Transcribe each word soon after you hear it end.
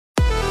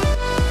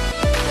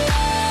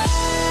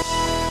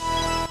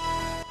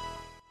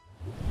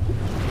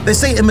They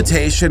say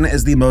imitation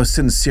is the most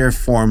sincere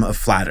form of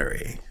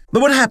flattery. But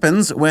what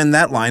happens when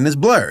that line is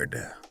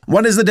blurred?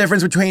 What is the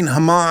difference between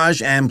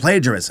homage and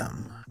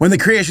plagiarism? When the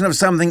creation of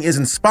something is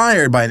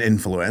inspired by an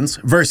influence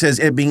versus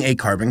it being a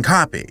carbon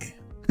copy.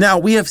 Now,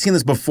 we have seen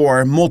this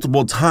before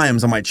multiple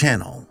times on my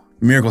channel.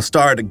 Miracle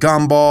Star to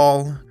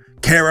Gumball,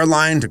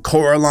 Caroline to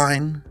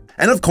Coraline,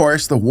 and of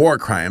course the war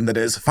crime that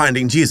is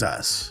Finding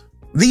Jesus.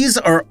 These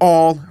are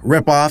all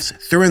ripoffs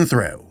through and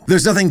through.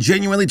 There's nothing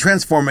genuinely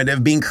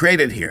transformative being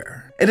created here.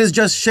 It is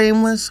just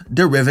shameless,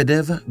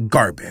 derivative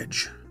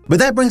garbage. But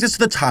that brings us to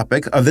the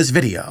topic of this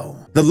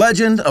video, The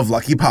Legend of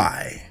Lucky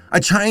Pie, a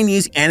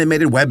Chinese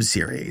animated web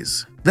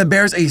series that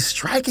bears a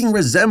striking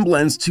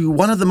resemblance to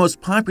one of the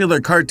most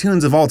popular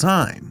cartoons of all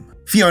time,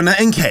 Fiona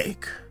and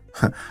Cake.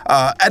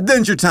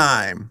 Adventure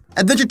Time!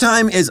 Adventure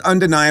Time is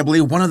undeniably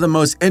one of the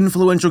most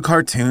influential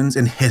cartoons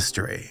in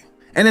history,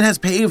 and it has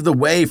paved the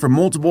way for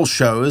multiple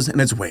shows in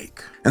its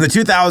wake. In the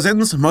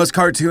 2000s, most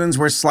cartoons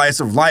were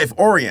slice-of-life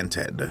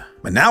oriented,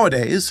 but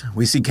nowadays,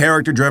 we see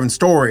character-driven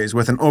stories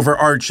with an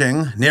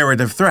overarching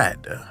narrative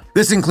thread.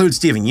 This includes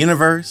Steven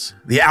Universe,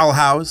 The Owl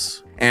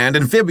House, and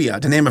Amphibia,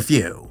 to name a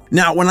few.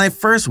 Now, when I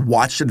first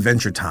watched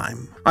Adventure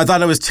Time, I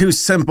thought it was too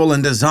simple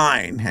in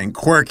design and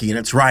quirky in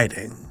its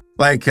writing.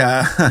 Like,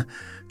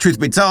 truth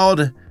be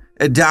told,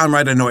 it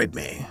downright annoyed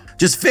me.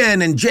 Just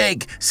Finn and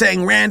Jake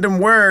saying random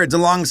words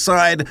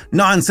alongside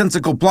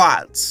nonsensical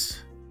plots.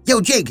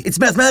 Yo, Jake, it's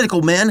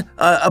mathematical, man.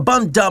 A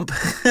bum dump.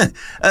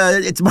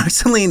 It's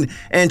Marceline,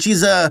 and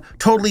she's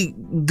totally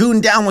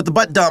gooned down with the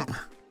butt dump.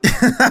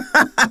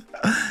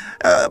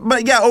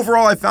 But yeah,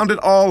 overall, I found it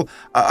all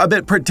a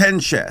bit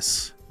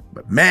pretentious.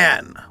 But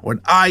man,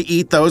 would I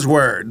eat those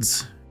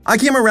words. I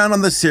came around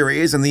on the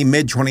series in the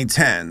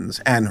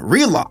mid-2010s and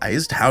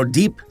realized how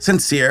deep,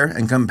 sincere,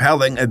 and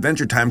compelling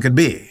Adventure Time could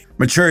be.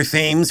 Mature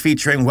themes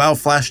featuring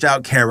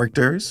well-fleshed-out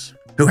characters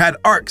who had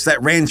arcs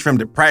that ranged from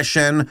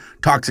depression,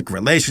 toxic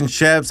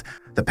relationships,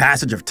 the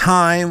passage of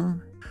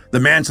time, the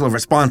mantle of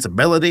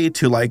responsibility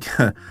to like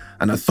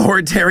an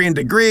authoritarian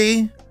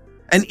degree,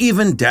 and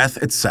even death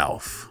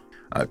itself.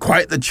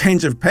 Quite the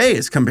change of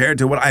pace compared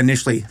to what I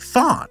initially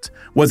thought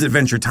was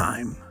Adventure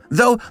Time.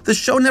 Though the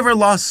show never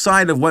lost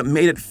sight of what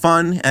made it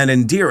fun and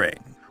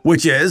endearing,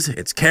 which is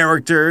its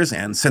characters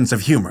and sense of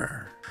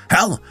humor.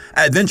 Hell,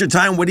 Adventure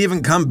Time would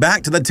even come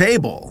back to the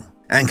table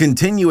and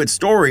continue its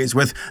stories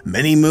with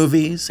mini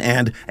movies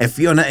and a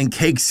Fiona and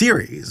Cake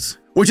series,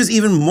 which is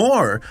even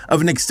more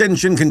of an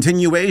extension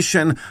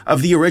continuation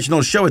of the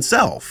original show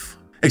itself.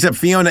 Except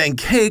Fiona and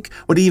Cake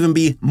would even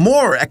be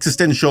more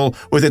existential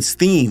with its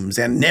themes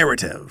and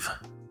narrative.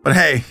 But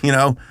hey, you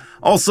know,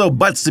 also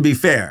butts to be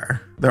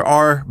fair. There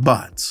are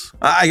butts.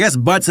 I guess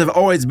butts have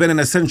always been an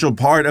essential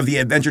part of the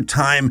Adventure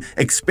Time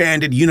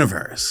expanded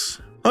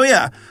universe. Oh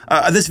yeah,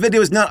 this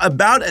video is not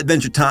about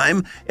Adventure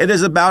Time, it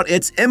is about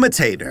its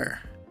imitator,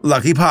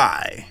 Lucky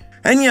Pie.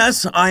 And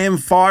yes, I am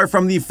far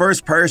from the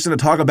first person to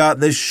talk about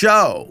this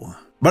show,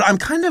 but I'm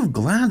kind of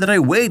glad that I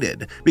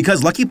waited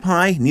because Lucky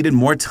Pie needed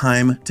more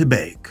time to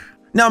bake.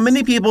 Now,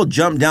 many people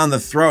jumped down the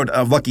throat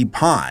of Lucky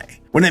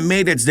Pie when it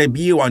made its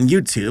debut on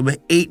YouTube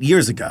 8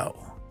 years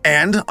ago,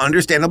 and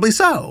understandably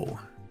so.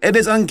 It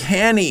is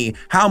uncanny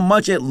how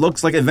much it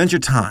looks like Adventure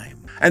Time,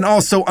 and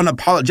also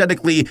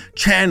unapologetically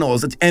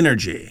channels its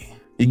energy.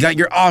 You got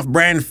your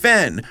off-brand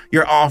Finn,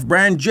 your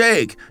off-brand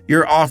Jake,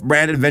 your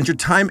off-brand Adventure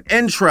Time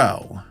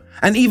intro,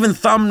 and even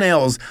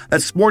thumbnails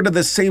that sported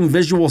the same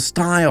visual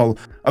style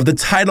of the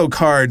title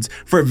cards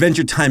for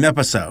Adventure Time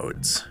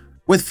episodes.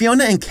 With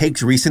Fiona and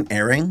Cake's recent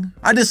airing,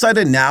 I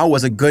decided now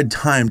was a good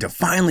time to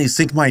finally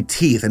sink my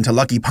teeth into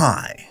Lucky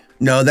Pie.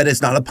 No, that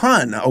is not a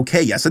pun.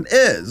 Okay, yes it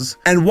is.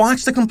 And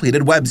watch the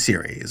completed web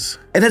series.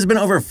 It has been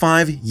over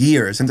 5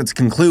 years since its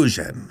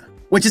conclusion,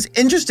 which is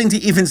interesting to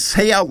even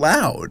say out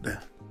loud.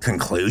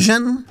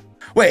 Conclusion?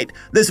 Wait,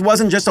 this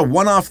wasn't just a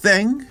one-off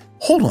thing?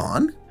 Hold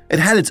on. It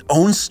had its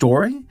own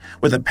story,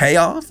 with a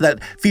payoff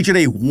that featured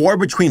a war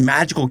between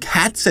magical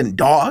cats and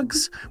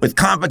dogs, with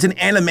competent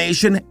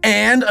animation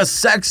and a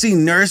sexy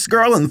nurse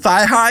girl in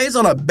thigh highs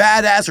on a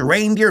badass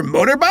reindeer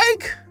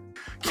motorbike?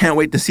 Can't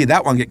wait to see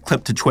that one get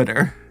clipped to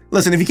Twitter.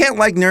 Listen, if you can't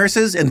like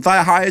nurses and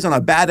thigh highs on a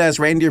badass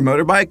reindeer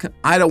motorbike,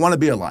 I don't want to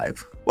be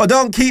alive. Well,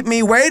 don't keep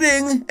me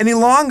waiting any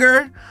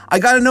longer. I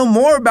gotta know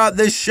more about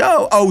this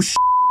show. Oh,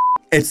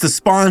 it's the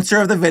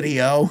sponsor of the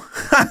video.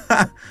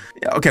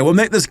 Okay, we'll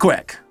make this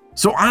quick.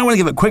 So I want to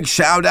give a quick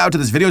shout out to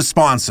this video's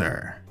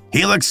sponsor,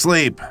 Helix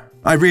Sleep.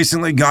 I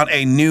recently got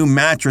a new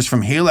mattress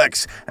from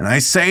Helix, and I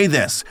say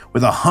this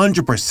with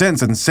 100%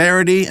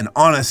 sincerity and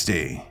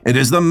honesty. It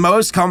is the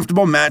most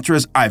comfortable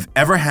mattress I've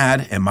ever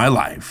had in my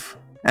life.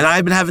 And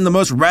I've been having the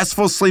most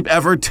restful sleep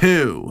ever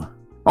too.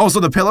 Also,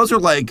 the pillows are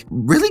like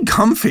really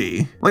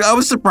comfy. Like I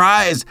was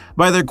surprised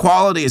by their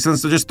quality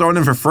since they're just thrown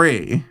in for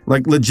free.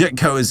 Like legit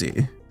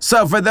cozy.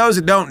 So for those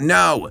who don't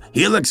know,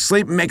 Helix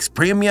Sleep makes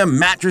premium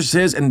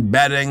mattresses and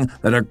bedding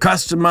that are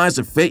customized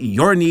to fit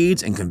your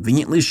needs and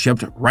conveniently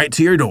shipped right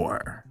to your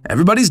door.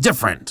 Everybody's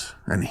different,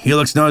 and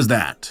Helix knows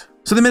that.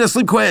 So they made a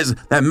sleep quiz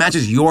that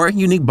matches your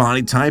unique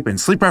body type and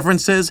sleep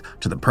preferences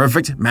to the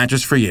perfect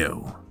mattress for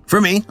you.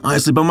 For me, I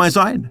sleep on my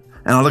side,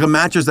 and I like a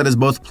mattress that is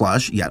both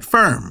plush yet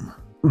firm.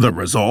 The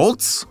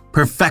results?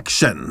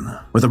 Perfection,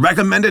 with a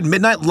recommended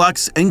midnight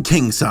luxe and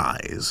king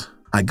size.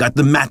 I got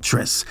the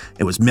mattress.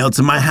 It was mailed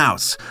to my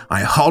house.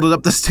 I hauled it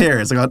up the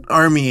stairs like an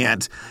army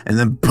ant, and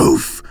then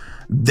poof,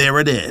 there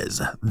it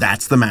is.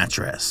 That's the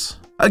mattress.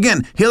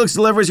 Again, Helix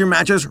delivers your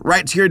mattress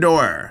right to your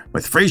door,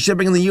 with free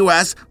shipping in the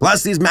US,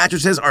 plus these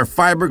mattresses are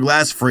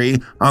fiberglass free,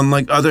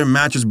 unlike other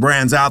mattress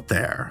brands out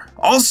there.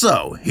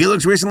 Also,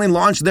 Helix recently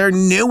launched their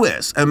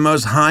newest and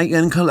most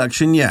high-end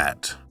collection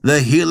yet, the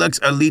Helix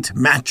Elite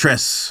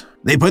Mattress.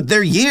 They put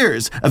their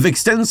years of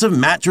extensive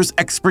mattress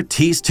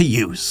expertise to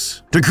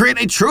use to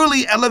create a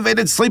truly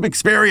elevated sleep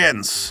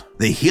experience.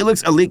 The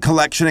Helix Elite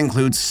collection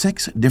includes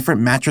 6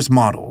 different mattress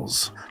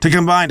models to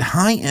combine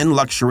high-end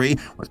luxury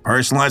with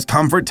personalized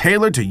comfort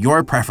tailored to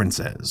your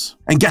preferences.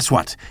 And guess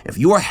what? If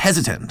you are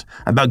hesitant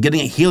about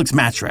getting a Helix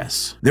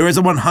mattress, there is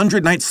a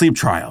 100-night sleep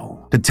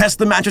trial to test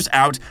the mattress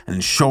out and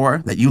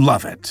ensure that you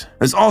love it.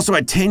 There's also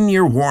a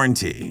 10-year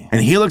warranty,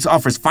 and Helix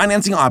offers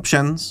financing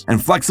options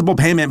and flexible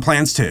payment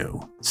plans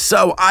too.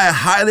 So I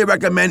highly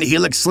recommend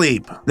Helix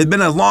Sleep. They've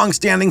been a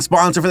long-standing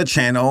sponsor for the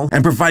channel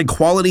and provide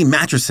quality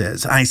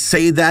mattresses. I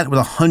say that with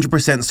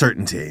 100%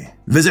 certainty.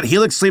 Visit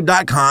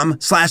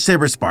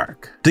helixsleep.com/Saberspark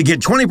to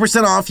get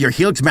 20% off your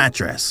Helix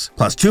mattress,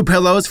 plus 2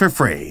 pillows for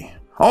free.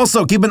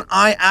 Also, keep an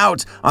eye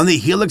out on the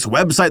Helix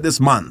website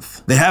this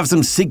month. They have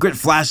some secret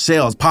flash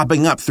sales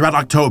popping up throughout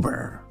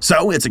October.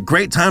 So it's a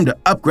great time to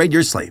upgrade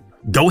your sleep.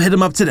 Go hit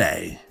them up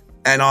today.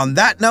 And on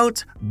that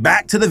note,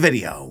 back to the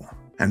video.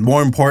 And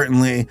more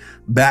importantly,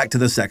 back to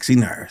the sexy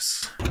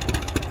nurse.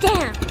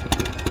 Damn.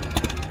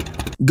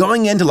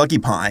 Going into Lucky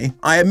Pie,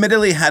 I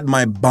admittedly had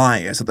my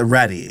bias at the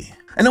ready,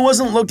 and it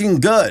wasn't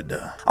looking good.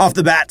 Off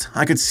the bat,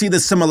 I could see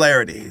the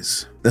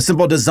similarities. The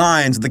simple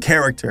designs of the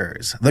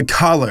characters, the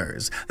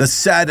colors, the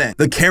setting,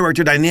 the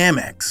character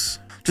dynamics.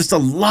 Just a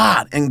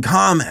lot in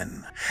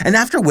common. And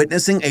after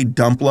witnessing a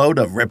dumpload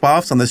of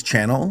ripoffs on this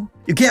channel,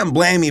 you can't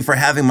blame me for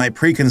having my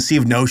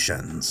preconceived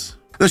notions.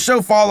 The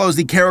show follows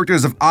the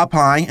characters of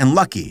Pie and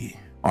Lucky,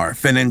 our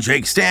Finn and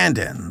Jake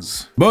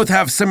stand-ins. Both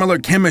have similar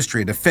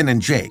chemistry to Finn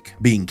and Jake,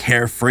 being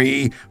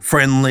carefree,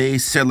 friendly,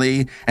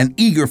 silly, and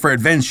eager for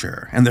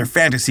adventure in their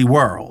fantasy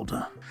world.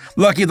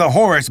 Lucky the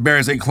horse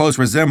bears a close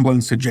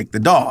resemblance to Jake the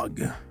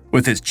dog,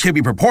 with his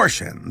chibi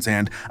proportions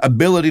and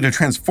ability to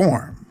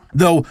transform.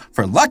 Though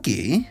for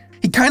Lucky,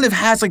 he kind of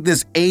has like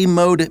this A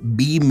mode,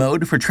 B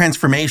mode for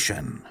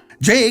transformation.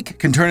 Jake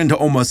can turn into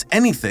almost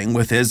anything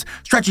with his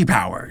stretchy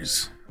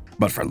powers.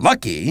 But for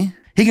Lucky,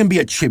 he can be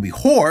a chibi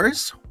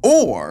horse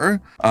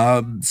or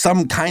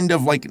some kind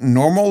of like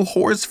normal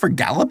horse for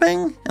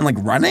galloping and like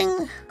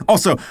running.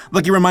 Also,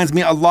 Lucky reminds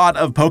me a lot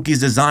of Poki's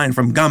design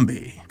from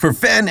Gumby. For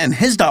Finn and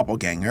his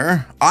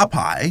doppelganger,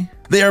 Pie,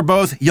 they are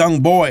both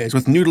young boys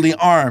with noodly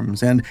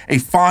arms and a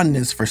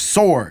fondness for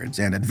swords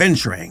and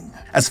adventuring.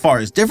 As far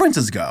as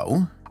differences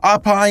go,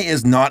 Pie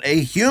is not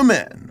a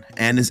human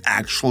and is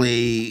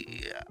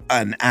actually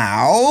an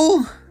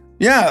owl?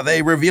 Yeah,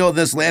 they reveal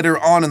this later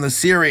on in the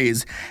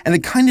series, and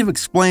it kind of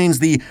explains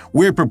the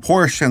weird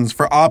proportions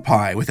for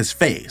Pie with his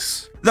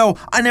face. Though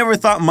I never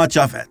thought much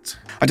of it.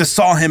 I just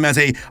saw him as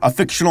a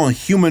fictional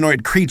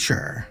humanoid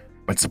creature.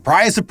 But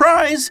surprise,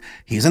 surprise,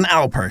 he's an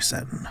owl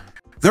person.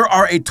 There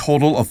are a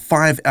total of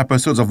 5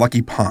 episodes of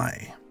Lucky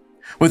Pie,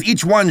 with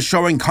each one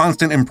showing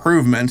constant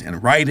improvement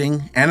in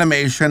writing,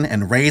 animation,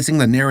 and raising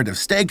the narrative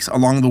stakes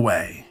along the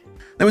way.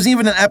 There was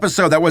even an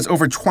episode that was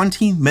over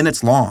 20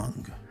 minutes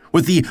long,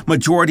 with the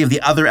majority of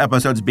the other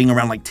episodes being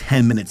around like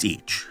 10 minutes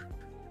each.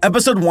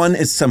 Episode 1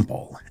 is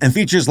simple and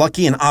features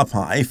Lucky and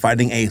Pie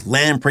fighting a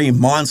lamprey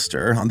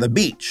monster on the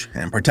beach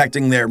and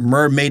protecting their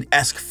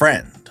mermaid-esque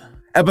friend.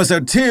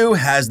 Episode 2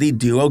 has the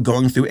duo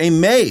going through a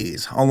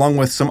maze along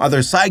with some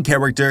other side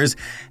characters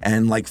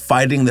and like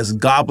fighting this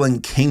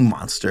goblin king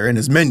monster and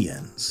his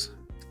minions.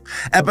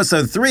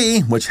 Episode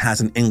 3, which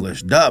has an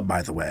English dub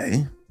by the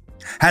way,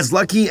 has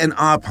Lucky and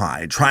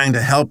Pie trying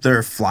to help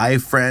their fly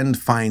friend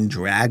find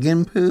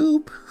dragon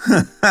poop?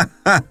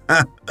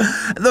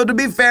 Though to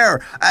be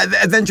fair,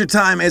 Adventure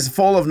Time is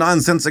full of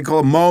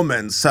nonsensical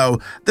moments,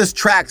 so this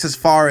tracks as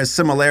far as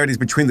similarities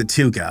between the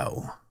two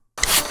go.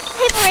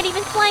 I've already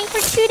been flying for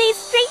 2 days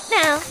straight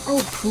now.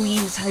 Oh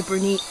please,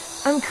 Hyperneat.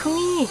 I'm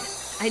clean.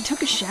 I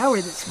took a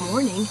shower this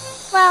morning.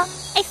 Well,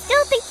 I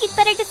still think you'd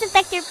better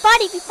disinfect your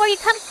body before you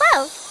come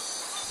close.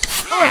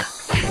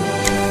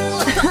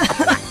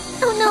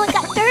 Oh no, it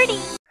got dirty.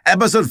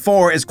 Episode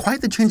 4 is quite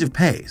the change of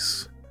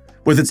pace,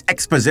 with its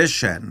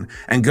exposition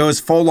and goes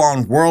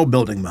full-on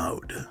world-building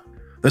mode.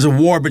 There's a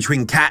war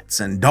between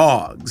cats and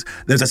dogs.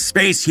 There's a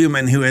space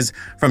human who is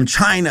from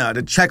China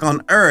to check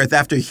on Earth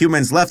after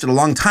humans left it a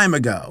long time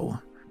ago.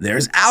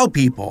 There's owl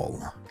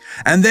people.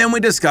 And then we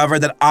discover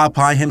that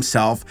Pie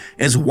himself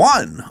is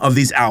one of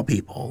these owl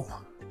people.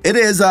 It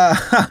is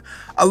a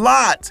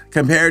lot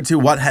compared to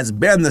what has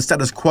been the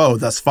status quo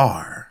thus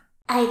far.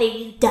 Either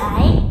you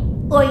die,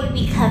 or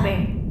you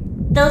recover.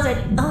 Those are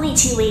the only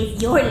two ways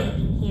you're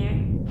leaving here.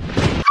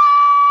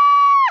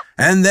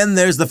 And then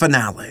there's the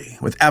finale,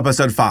 with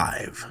episode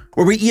 5,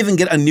 where we even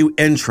get a new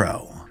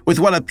intro, with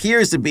what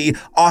appears to be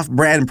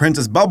off-brand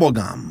Princess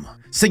Bubblegum,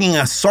 singing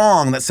a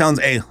song that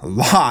sounds a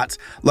lot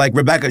like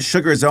Rebecca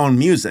Sugar's own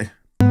music.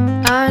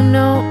 I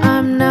know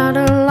I'm not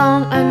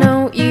alone, I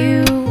know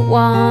you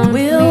want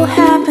Will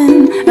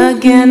happen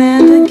again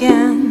and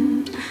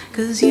again,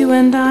 'cause you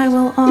and I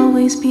will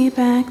always be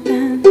back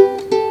then.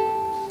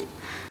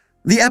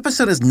 The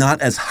episode is not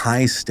as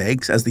high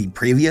stakes as the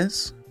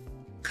previous,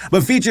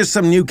 but features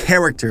some new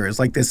characters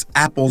like this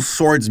apple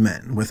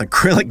swordsman with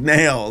acrylic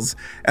nails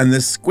and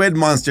this squid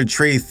monster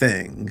tree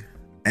thing.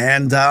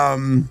 And,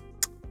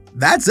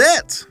 that's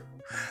it.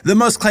 The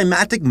most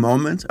climactic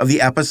moment of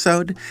the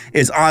episode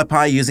is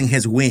Oddpie using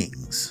his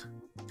wings.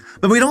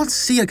 But we don't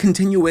see a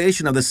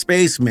continuation of the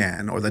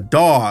spaceman or the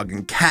dog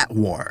and cat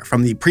war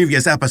from the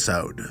previous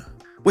episode,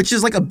 which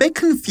is like a bit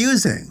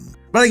confusing.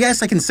 But I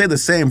guess I can say the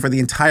same for the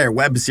entire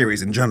web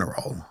series in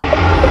general.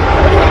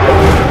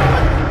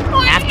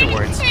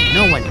 Afterwards,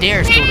 no one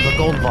dares go to the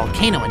golden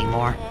volcano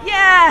anymore.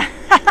 Yeah!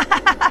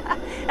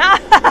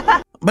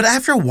 But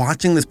after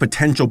watching this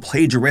potential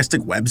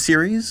plagiaristic web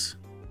series,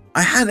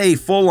 I had a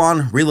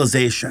full-on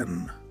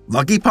realization.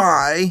 Lucky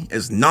Pie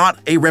is not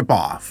a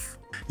ripoff.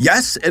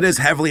 Yes, it is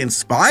heavily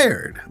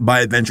inspired by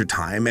Adventure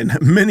Time in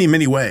many,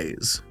 many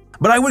ways.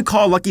 But I would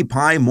call Lucky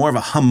Pie more of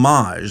a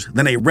homage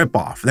than a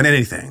ripoff than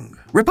anything.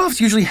 Ripoffs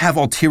usually have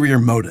ulterior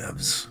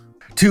motives.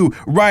 To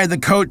ride the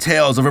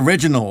coattails of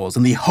originals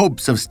in the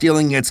hopes of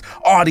stealing its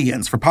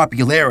audience for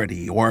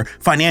popularity or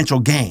financial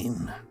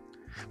gain.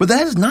 But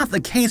that is not the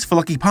case for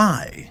Lucky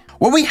Pie.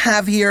 What we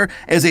have here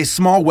is a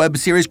small web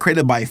series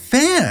created by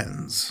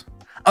fans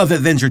of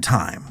Adventure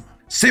Time,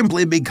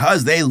 simply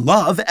because they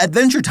love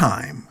Adventure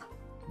Time.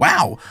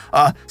 Wow,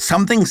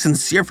 something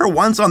sincere for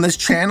once on this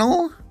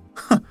channel?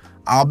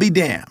 I'll be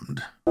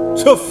damned.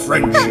 To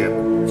friendship.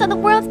 So the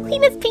world's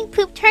cleanest pink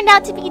poop turned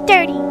out to be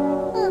dirty.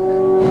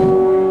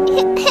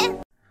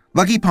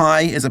 Lucky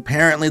Pie is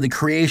apparently the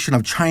creation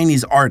of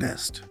Chinese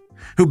artists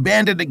who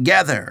banded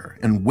together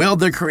and willed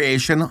their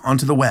creation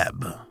onto the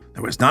web.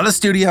 There was not a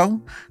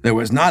studio, there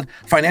was not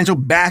financial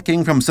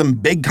backing from some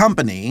big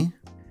company.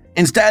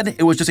 Instead,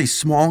 it was just a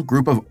small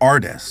group of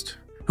artists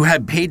who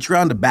had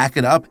Patreon to back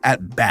it up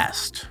at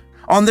best.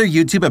 On their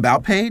YouTube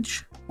About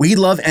page, we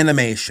love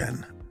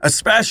animation,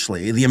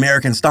 especially the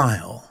American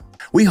style.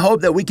 We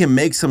hope that we can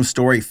make some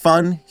story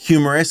fun,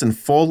 humorous, and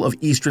full of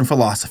Eastern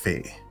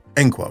philosophy."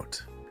 End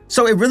quote.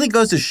 So it really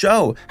goes to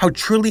show how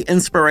truly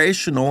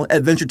inspirational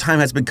Adventure Time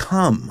has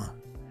become,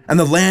 and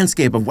the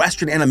landscape of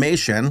Western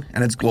animation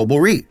and its global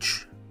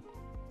reach.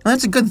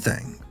 That's a good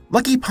thing.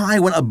 Lucky Pie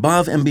went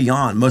above and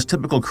beyond most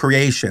typical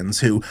creations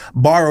who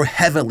borrow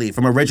heavily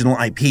from original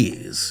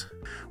IPs.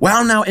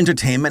 Wow Now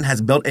Entertainment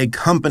has built a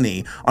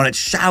company on its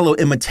shallow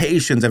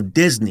imitations of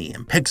Disney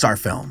and Pixar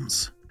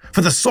films,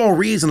 for the sole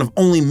reason of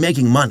only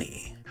making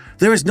money.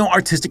 There is no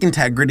artistic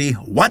integrity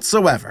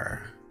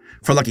whatsoever.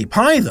 For Lucky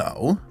Pie,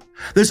 though,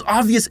 there's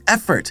obvious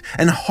effort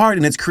and heart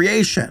in its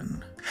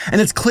creation,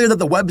 and it's clear that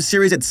the web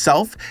series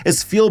itself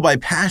is fueled by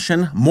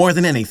passion more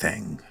than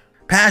anything.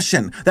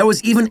 Passion that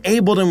was even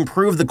able to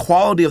improve the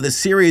quality of the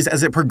series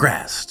as it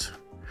progressed,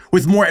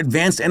 with more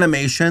advanced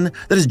animation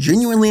that is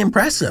genuinely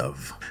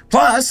impressive.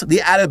 Plus, the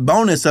added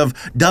bonus of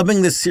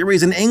dubbing the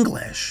series in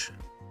English.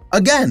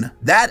 Again,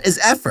 that is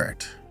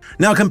effort.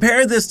 Now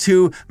compare this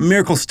to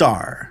Miracle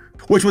Star,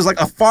 which was like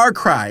a far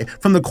cry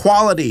from the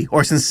quality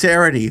or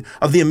sincerity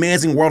of the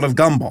amazing world of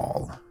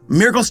Gumball.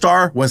 Miracle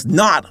Star was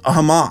not a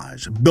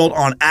homage built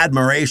on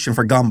admiration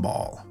for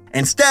Gumball.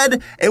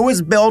 Instead, it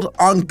was built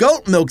on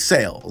goat milk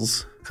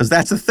sales, because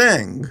that's a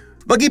thing.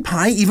 Lucky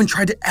Pie even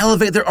tried to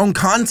elevate their own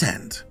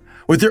content,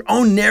 with their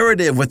own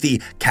narrative with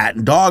the cat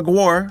and dog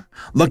war,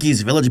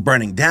 Lucky's village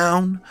burning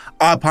down,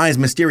 Oddpie's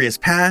mysterious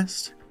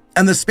past,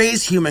 and the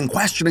space human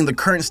questioning the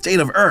current state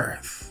of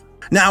Earth.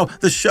 Now,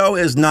 the show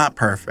is not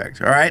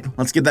perfect, all right?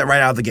 Let's get that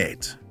right out of the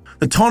gate.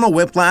 The tonal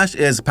whiplash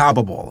is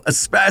palpable,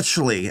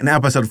 especially in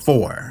episode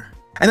 4,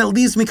 and it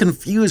leaves me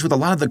confused with a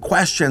lot of the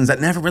questions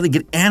that never really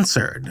get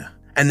answered,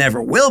 and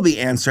never will be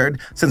answered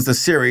since the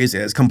series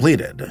is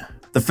completed.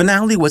 The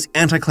finale was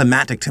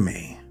anticlimactic to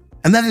me,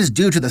 and that is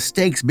due to the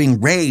stakes being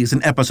raised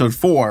in episode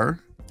 4,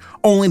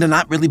 only to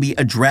not really be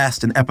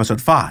addressed in episode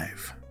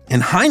 5. In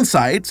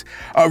hindsight,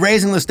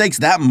 raising the stakes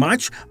that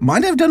much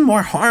might have done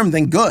more harm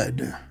than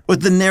good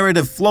with the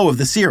narrative flow of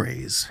the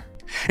series.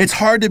 It's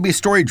hard to be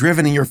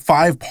story-driven in your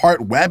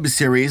 5-part web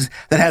series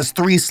that has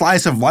 3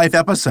 slice-of-life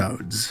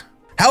episodes.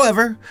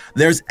 However,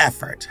 there's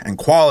effort and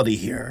quality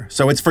here,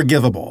 so it's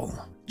forgivable.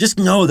 Just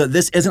know that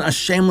this isn't a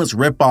shameless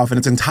ripoff in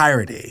its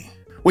entirety,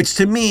 which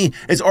to me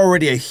is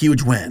already a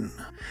huge win.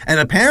 And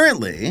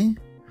apparently,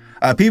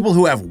 people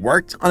who have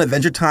worked on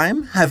Adventure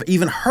Time have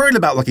even heard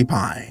about Lucky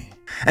Pie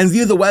and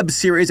view the web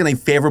series in a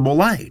favorable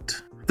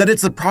light, that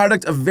it's the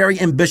product of very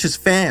ambitious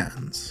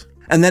fans,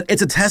 and that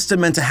it's a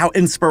testament to how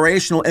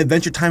inspirational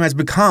Adventure Time has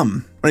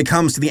become when it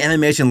comes to the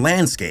animation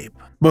landscape,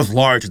 both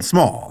large and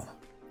small.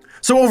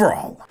 So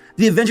overall,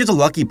 The Adventures of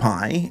Lucky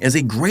Pie is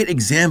a great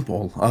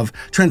example of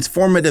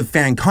transformative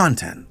fan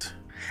content.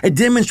 It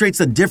demonstrates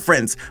the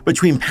difference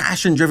between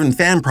passion-driven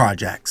fan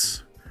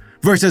projects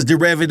versus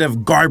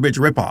derivative garbage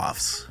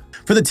ripoffs.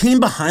 For the team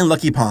behind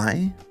Lucky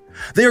Pie,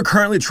 they are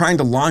currently trying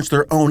to launch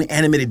their own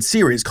animated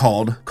series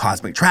called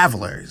Cosmic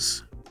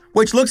Travelers,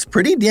 which looks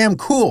pretty damn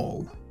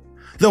cool,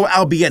 though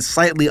albeit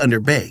slightly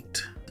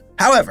underbaked.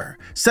 However,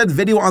 said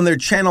video on their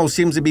channel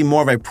seems to be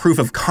more of a proof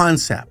of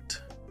concept,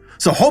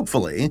 so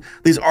hopefully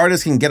these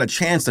artists can get a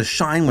chance to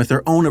shine with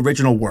their own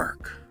original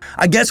work.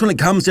 I guess when it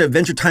comes to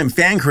Adventure Time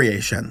fan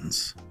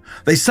creations,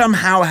 they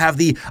somehow have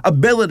the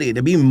ability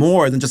to be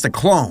more than just a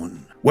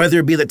clone, whether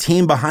it be the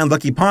team behind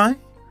Lucky Pie,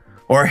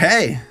 or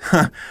hey,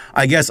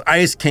 I guess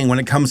Ice King when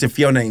it comes to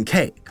Fiona and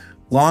Cake.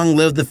 Long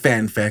live the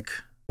fanfic.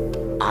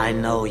 I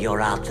know you're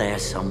out there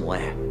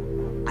somewhere.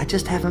 I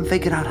just haven't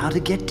figured out how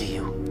to get to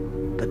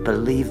you. But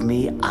believe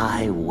me,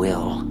 I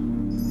will.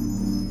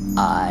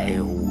 I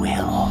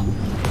will.